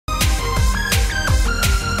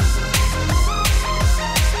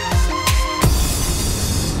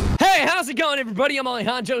it going, everybody? I'm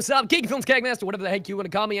Alejandro Sab, Kaggy Films, Kagmaster, whatever the heck you want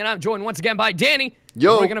to call me, and I'm joined once again by Danny.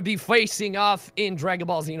 Yo. We're gonna be facing off in Dragon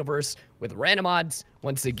Ball Xenoverse with random mods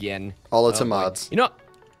once again. All it's mods. You know,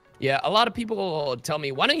 yeah, a lot of people tell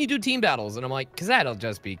me, why don't you do team battles? And I'm like, because that'll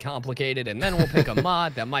just be complicated, and then we'll pick a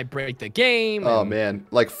mod that might break the game. Oh, man.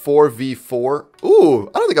 Like 4v4? Ooh,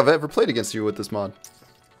 I don't think I've ever played against you with this mod.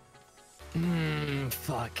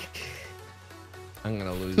 Fuck. I'm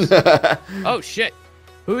gonna lose. Oh, shit.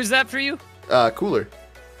 Who is that for you? Cooler.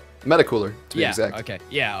 Meta Cooler, to be exact. Okay.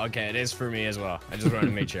 Yeah, okay, it is for me as well. I just wanted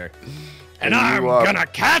to make sure. And I'm gonna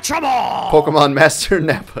catch them all! Pokemon Master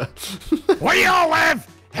Nappa. We all live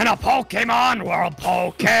in a Pokemon world,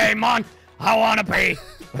 Pokemon. I wanna be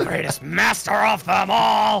the greatest master of them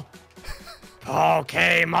all.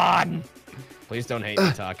 Pokemon. Please don't hate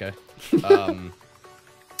me, Taka.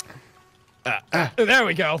 There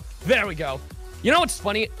we go. There we go. You know what's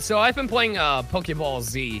funny? So I've been playing Pokeball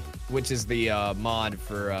Z, which is the mod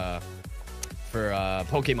for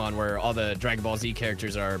Pokemon, where all the Dragon Ball Z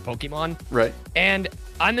characters are Pokemon. Right. And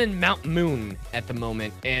I'm in Mount Moon at the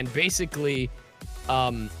moment, and basically,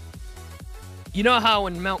 you know how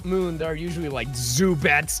in Mount Moon there are usually like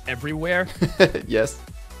Zubats everywhere? Yes.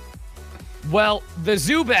 Well, the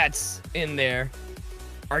Zubats in there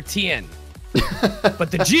are TN, but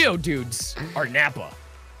the Geodudes are Nappa.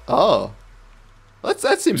 Oh.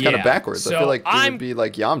 That seems kind of backwards. So I feel like they would be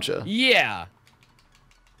like Yamcha. Yeah.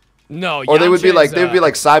 No, or they would be like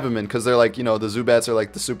Cybermen, because they're like, you know, the Zubats are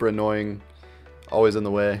like the super annoying, always in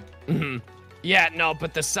the way. Mm-hmm. Yeah, no,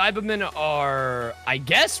 but the Cybermen are, I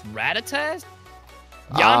guess, Rattatas?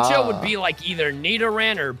 Yamcha would be like either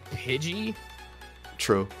Nidoran or Pidgey.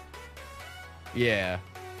 True. Yeah.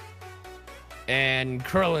 And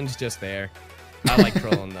Krillin's just there. I like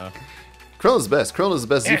Krillin, though. Krillin's the best. Krillin is the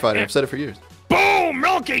best Z-Fighter. I've said it for years. Boom!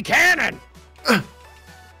 Milky Cannon!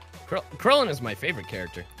 Krillin is my favorite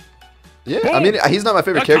character. Yeah, Boom. I mean, he's not my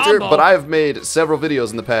favorite character, but I've made several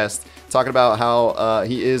videos in the past talking about how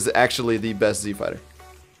he is actually the best Z-Fighter.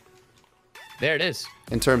 There it is.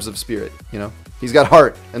 In terms of spirit, you know? He's got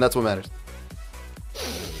heart, and that's what matters.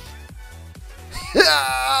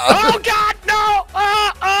 Oh, God, no!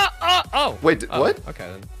 Oh. Wait, what? Okay,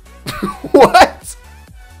 then. What?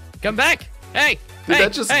 Come back. Hey. Did hey,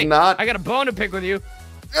 that just hey, not... I got a bone to pick with you.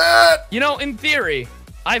 You know, in theory,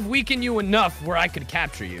 I've weakened you enough where I could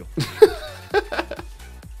capture you.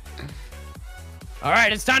 All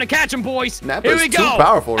right, it's time to catch him, boys. Nappa's Here we go. too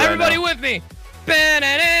powerful right Everybody now. with me. I'm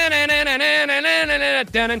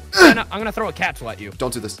going to throw a capsule at you.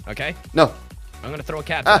 Don't do this. Okay? No. I'm going to throw a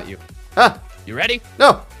capsule at you. You ready?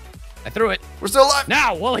 No. I threw it. We're still alive.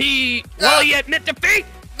 Now, will he admit defeat?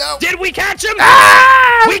 No. Did we catch him?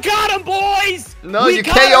 Ah! We got him, boys! No, we you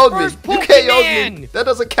KO'd me. You KO'd me. man. That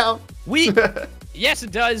doesn't count. Yes,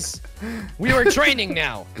 it does. We were training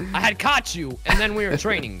now. I had caught you, and then we were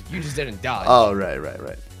training. You just didn't dodge. Oh, right.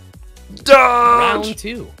 Dodge! Round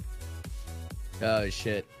 2. Oh,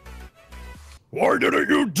 shit. Why didn't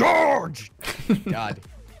you dodge? God.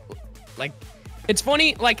 Like, it's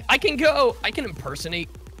funny, like, I can impersonate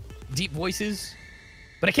deep voices,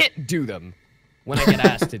 but I can't do them when I get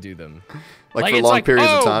asked to do them. Like for long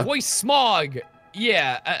periods of time? Voice smog.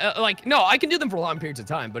 Yeah, like, no, I can do them for long periods of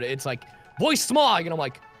time, but it's like, voice smog, and I'm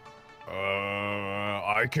like,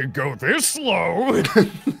 I can go this slow.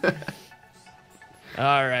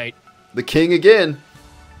 All right. The king again.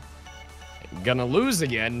 Gonna lose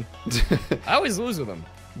again. I always lose with him.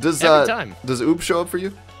 Every time. Does Oob show up for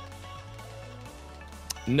you?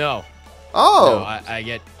 No. Oh. No,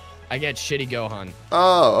 I get shitty Gohan.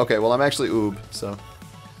 Oh, okay. Well, I'm actually Oob, so.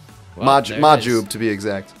 Well, Majub, to be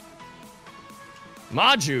exact.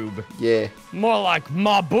 Majub? Yeah. More like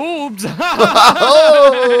my boobs.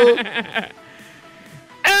 Oh!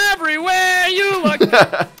 Everywhere you look.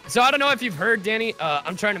 So I don't know if you've heard, Danny.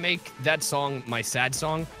 I'm trying to make that song my sad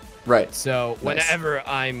song. Right. So whenever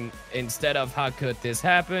instead of how could this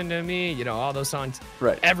happen to me, you know, all those songs.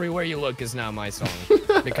 Right. Everywhere you look is now my song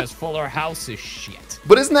because Fuller House is shit.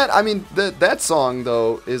 But isn't that? I mean, that song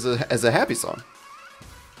though is a happy song.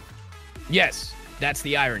 Yes, that's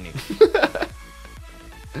the irony.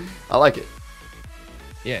 I like it.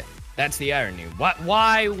 Yeah, that's the irony.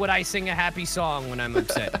 Why would I sing a happy song when I'm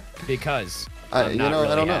upset? Because I'm not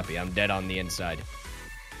really happy. I'm dead on the inside.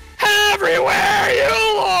 Everywhere you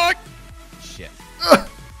look. Shit.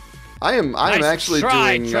 I am actually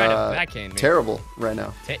doing terrible right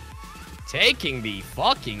now. Taking the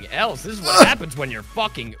fucking L's. This is what happens when you're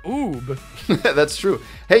fucking Oob. That's true.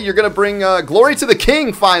 Hey, you're gonna bring glory to the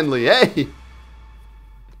king finally. Hey.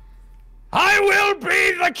 I will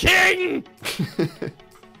be the king.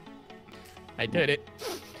 I did it.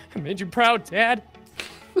 I made you proud, Dad.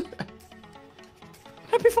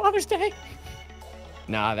 Happy Father's Day.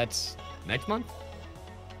 Nah, that's next month.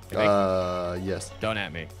 Yes. Don't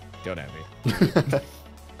at me. Don't at me.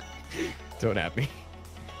 Don't at me.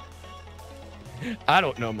 I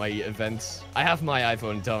don't know my events. I have my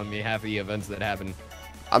iPhone telling me half the events that happen.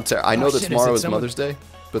 I know that shit, tomorrow is someone... Mother's Day,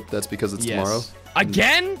 but that's because it's tomorrow.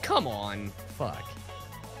 Again? Come on. Fuck.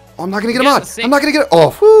 Oh, I'm not gonna get a mod. I'm not gonna get it. Oh,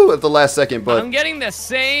 whew, at the last second, but I'm getting the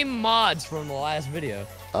same mods from the last video.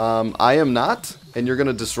 I am not, and you're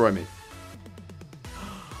gonna destroy me.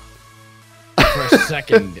 For a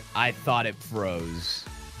second, I thought it froze.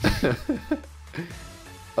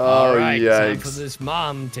 All right, yikes. time for this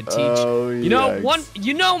mom to teach. Oh, you know,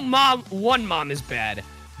 yikes. one mom is bad,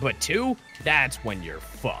 but two, that's when you're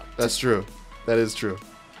fucked. That's true. That is true.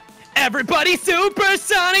 Everybody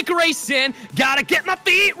supersonic racing, gotta get my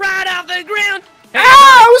feet right off the ground. Hey,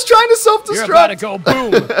 I was trying to self-destruct. you're about to go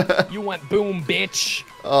boom. You went boom, bitch.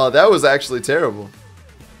 Oh, that was actually terrible.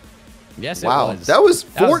 Yes, Wow, it was. that was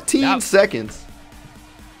 14 seconds.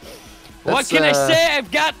 What can I say? I've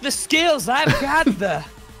got the skills. I've got the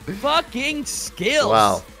fucking skills.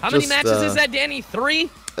 Wow. How many matches is that, Danny? 3?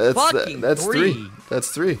 That's three.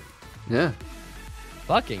 That's 3. Yeah.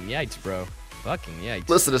 Fucking yikes, bro. Fucking yikes.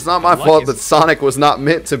 Listen, it's not my fault that Sonic was not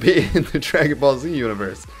meant to be in the Dragon Ball Z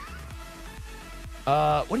universe.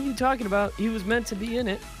 What are you talking about? He was meant to be in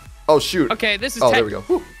it. Oh, shoot. Okay, this is... Oh, there we go.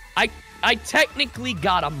 Whew. I technically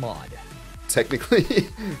got a mod. Technically?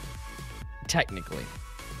 Technically.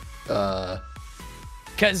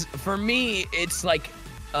 Because for me, it's like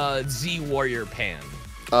Z Warrior Pan.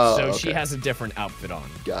 Oh, so okay. she has a different outfit on.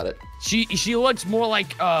 Got it. She looks more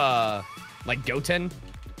like Goten.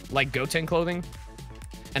 Like Goten clothing.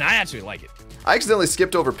 And I actually like it. I accidentally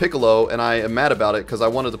skipped over Piccolo, and I am mad about it because I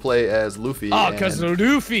wanted to play as Luffy. Oh, because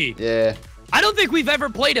Luffy. Yeah. I don't think we've ever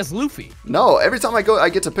played as Luffy. No, every time I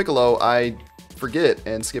get to Piccolo, I forget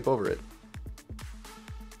and skip over it.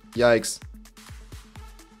 Yikes.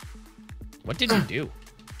 What did you do?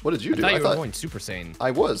 What did you do? I thought you were going Super Saiyan.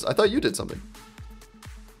 I was. I thought you did something.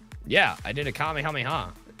 Yeah, I did a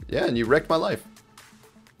Kamehameha. Yeah, and you wrecked my life.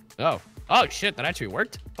 Oh. Oh, shit, that actually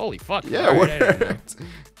worked? Holy fuck. Yeah, it worked.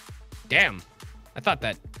 Damn. I thought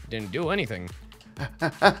that didn't do anything.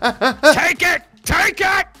 Take it! Take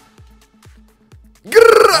it!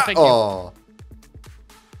 Oh.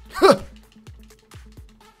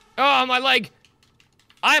 Oh, my leg.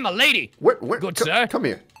 I'm a lady. Where, Good sir. Come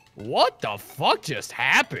here. What the fuck just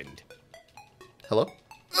happened? Hello?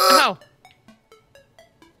 Ow.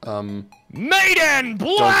 Maiden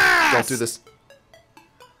blast! Don't do this.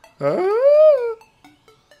 Bet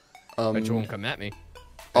you won't come at me.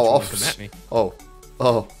 Oh, come at me. Oh.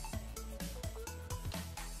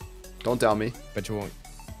 Don't down me. Bet you won't.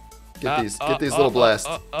 Get these little blasts.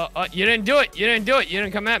 You didn't do it. You didn't do it. You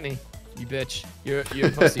didn't come at me. You bitch. You're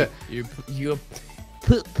a pussy. You're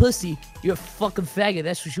pussy. You're a fucking faggot.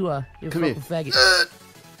 That's what you are. You're a fucking faggot.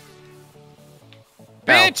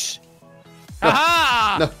 Bitch!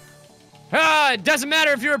 Aha! No. Ah, it doesn't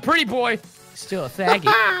matter if you're a pretty boy. Still a faggot.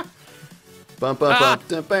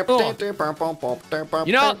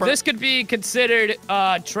 You know, this could be considered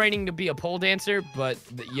training to be a pole dancer, but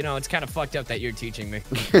you know, it's kind of fucked up that you're teaching me.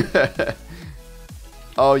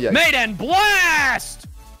 Oh yeah. Maiden blast!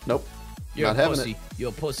 Nope. You're not a having pussy. it. You're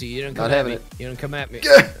a pussy. You didn't come Not at having me. it. You didn't come at me.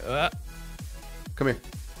 Come here.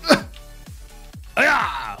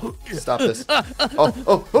 Ah! Stop this.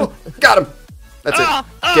 Oh, got him. That's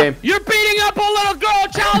it. Game. You're beating up a little girl.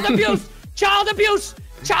 Child abuse. Child abuse.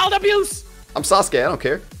 Child abuse. I'm Sasuke. I don't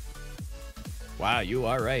care. Wow, you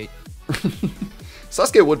are right.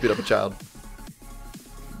 Sasuke would beat up a child.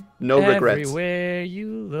 No regrets. Everywhere you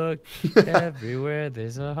look, everywhere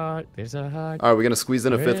there's a heart. There's a heart. All right, we're gonna squeeze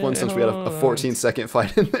in a fifth one since we had a 14-second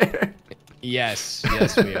fight in there. Yes,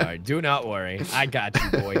 we are. Do not worry. I got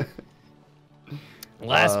you, boy.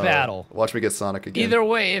 Last battle. Watch me get Sonic again. Either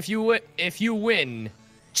way, if you win.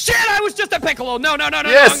 Shit! I was just a Piccolo. No.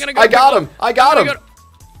 Yes, I'm gonna go I got him. I got him.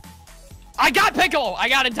 I got Piccolo. I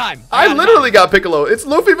got in time. I literally got Piccolo. It's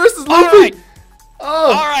Luffy versus Luffy. All right.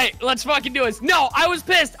 Oh. All right, let's fucking do this. No, I was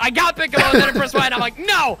pissed. I got Piccolo and then I pressed Y and I'm like,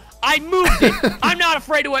 no, I moved it. I'm not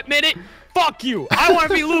afraid to admit it. Fuck you. I want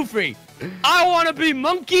to be Luffy. I want to be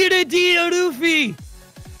Monkey D. Luffy.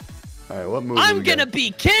 All right, what move? I'm gonna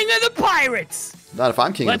be king of the pirates. Not if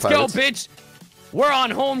I'm king of the pirates. Let's go, bitch. We're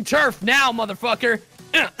on home turf now, motherfucker.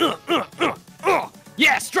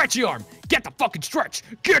 Yeah, stretchy arm. Get the fucking stretch.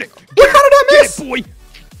 Get it. How did I miss? Get it, boy.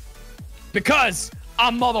 Because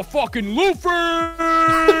I'm motherfucking Luffy.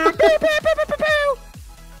 Pew, pew, pew, pew, pew, pew.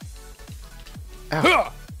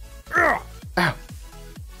 Ow. Ow.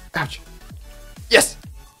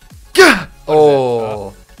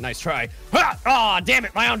 try. Ha! Oh, damn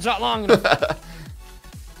it, my arm's not long enough.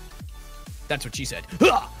 That's what she said.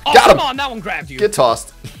 Oh, Got him. come on, that one grabbed you. Get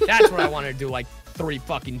tossed. That's what I wanted to do like 3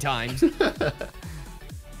 fucking times.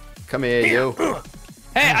 Come here, you.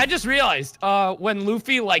 Hey, I just realized, when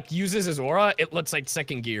Luffy, like, uses his aura, it looks like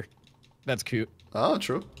second gear. That's cute. Oh,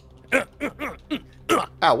 true.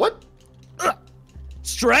 Ow, what?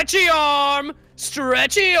 Stretchy arm!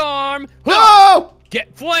 Stretchy arm! No!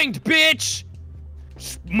 Get flanked, bitch!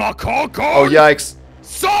 Makoko! Oh, yikes.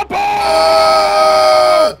 Sabo!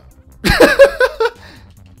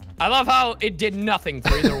 I love how it did nothing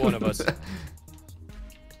for either one of us.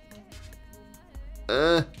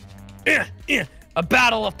 A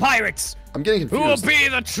battle of pirates! I'm getting Who will confused. be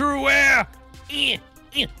the true heir?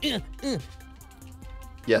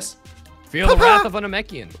 Yes. Feel the wrath of an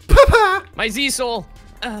Namekian. My Z-Soul.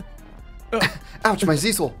 Ouch, my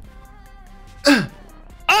Z-Soul.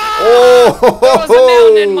 Oh! There was a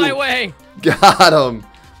mountain in my way. Got him.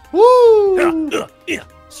 Woo!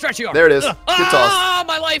 Stretchy arm. There it is. Get tossed. Ah,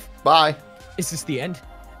 my life. Bye. Is this the end?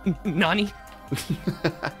 Nani?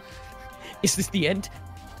 Is this the end?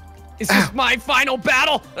 Is this my final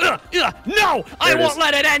battle? No! I won't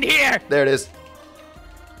let it end here! There it is.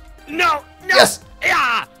 No! No! Yes!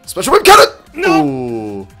 Yeah! Special whip, cut it! No!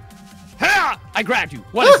 Ooh. Ha! I grabbed you.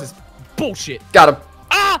 What is this bullshit? Got him.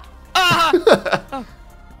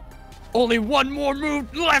 Only one more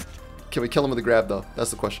move left. Can we kill him with a grab, though? That's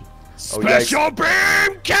the question. Oh, Special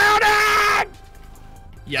beam cannon!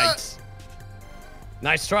 Yikes.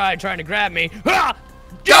 Nice try trying to grab me. Got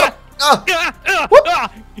him!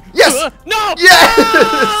 Yes! No!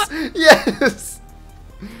 Yes! Yes!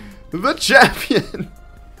 The champion!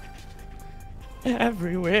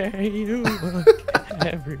 Everywhere you look,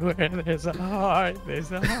 everywhere there's a heart,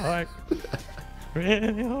 there's a heart.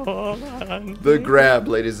 Really hold on. The grab,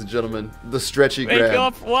 ladies and gentlemen. The stretchy Thank grab. you all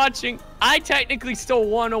for watching. I technically still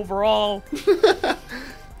won overall. You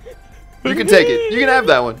can take it. You can have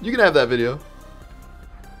that one. You can have that video.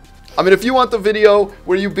 I mean, if you want the video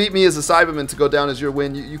where you beat me as a Cyberman to go down as your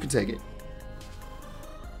win, you can take it.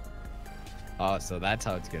 Oh, so that's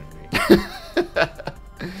how it's gonna be.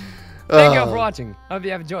 Thank you all for watching. Hope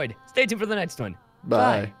you have enjoyed. Stay tuned for the next one. Bye.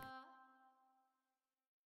 Bye.